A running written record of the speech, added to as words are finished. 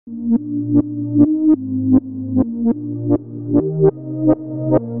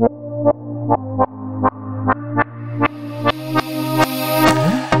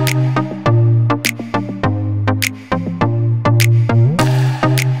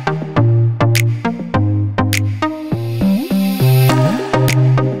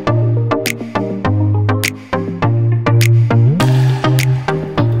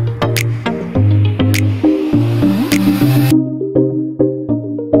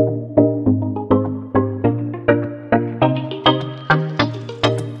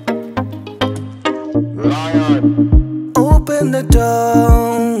Open the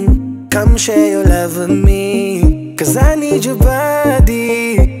door, come share your love with me, 'cause I need your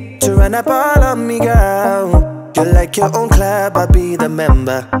body to run up all on me, girl. You're like your own club, I'll be the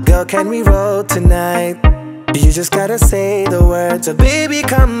member. Girl, can we roll tonight? You just gotta say the words, so baby,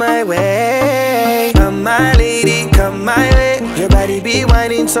 come my way. Come my lady, come my way. Your body be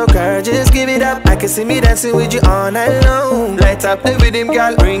whining so girl, just give it up. I can see me dancing with you all night long. Light up the rhythm,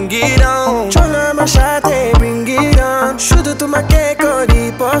 girl, bring it on. Chola ma shate, bring it on. Shudu tu ma ke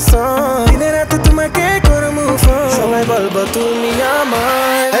kodi poso. Dine ratu tu ma ke koro move on. Show my bulbo to me,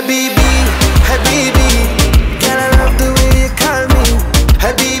 amor. Habibi, Habibi, girl, I love the way you call me.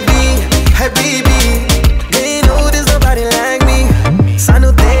 Habibi, Habibi, girl, you know there's nobody like me. Sanu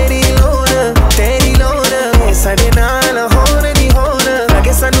teri lona, sade nala hone di hona.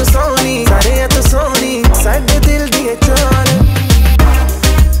 Lage sanu soni, sade ya to soni, sade dil diye chona.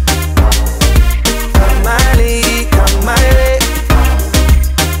 Come my lady, come my way.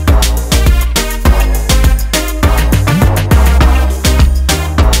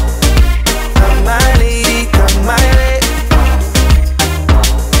 Come my lady, come my way.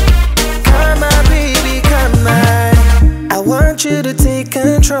 Come my baby, come my. I want you to take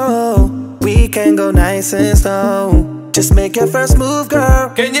control. We can go nice and slow. Just make your first move, girl.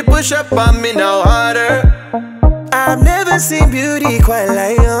 Can you push up on me now harder? I've never seen beauty quite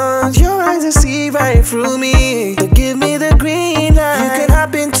like yours. Your eyes will see right through me. So give me the green light. You can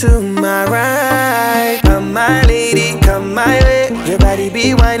hop into my ride. Come my lady, come my way. Your body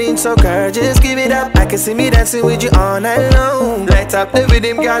be whining so girl, just give it up. I can see me dancing with you all night long. Light up the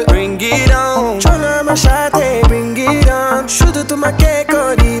rhythm, girl, bring it on. Chola ma shate, bring it on. Shudu tu ma ke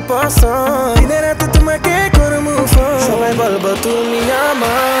kodi poso. Dine ratu tu ma ke koro move on. Show my bulbo to me,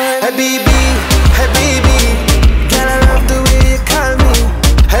 amor. Habibi, Habibi, girl, I love the way you call me.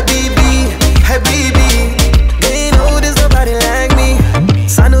 Habibi, Habibi, girl, you know there's nobody like me.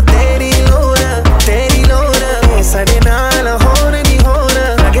 Sanu teri lona, sade nala hone di hona.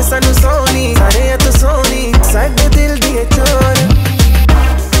 Lage sanu soni, sade ya to soni, sade dil diye chona.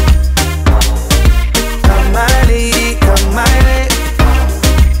 Come my lady, come my way.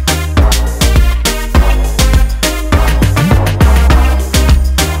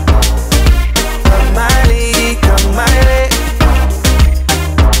 Come my lady, come my way.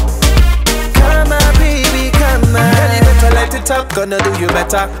 Come my baby, come my. Girl, you better light it up, gonna do you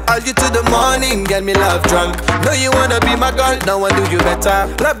better. All you to the morning, get me love drunk. Know you wanna be my girl, now I do you better.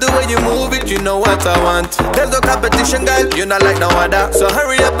 Love the way you move it, you know what I want. There's no competition, girl, you're not like no other. So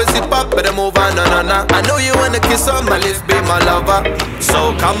hurry up and sip up, better move on, no. I know you wanna kiss on my lips, be my lover.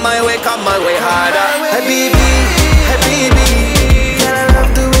 So come my way harder. Habibi, Habibi, girl, I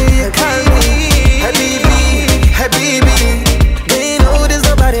love the way you call me. Habibi, Habibi, girl, you know there's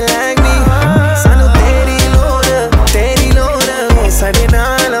nobody like me. Sanu teri lona, sade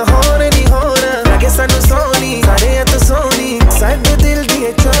nala hone di hona. Lage sanu soni, sade ya to soni, sade dil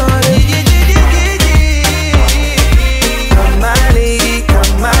diye chona. Come my lady,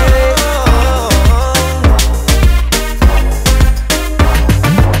 come my way.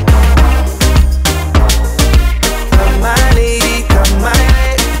 Come my lady, come my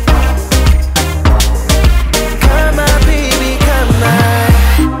way. Come my baby, come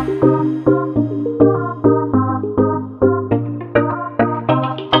my.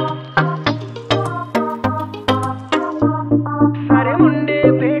 सारे मुंडे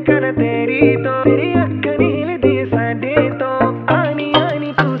पे कर तेरी तो तेरी अक्खा नील दी साडे तो आनी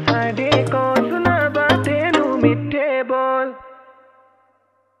आनी तू साडे को सुना बातें नू मिठे बोल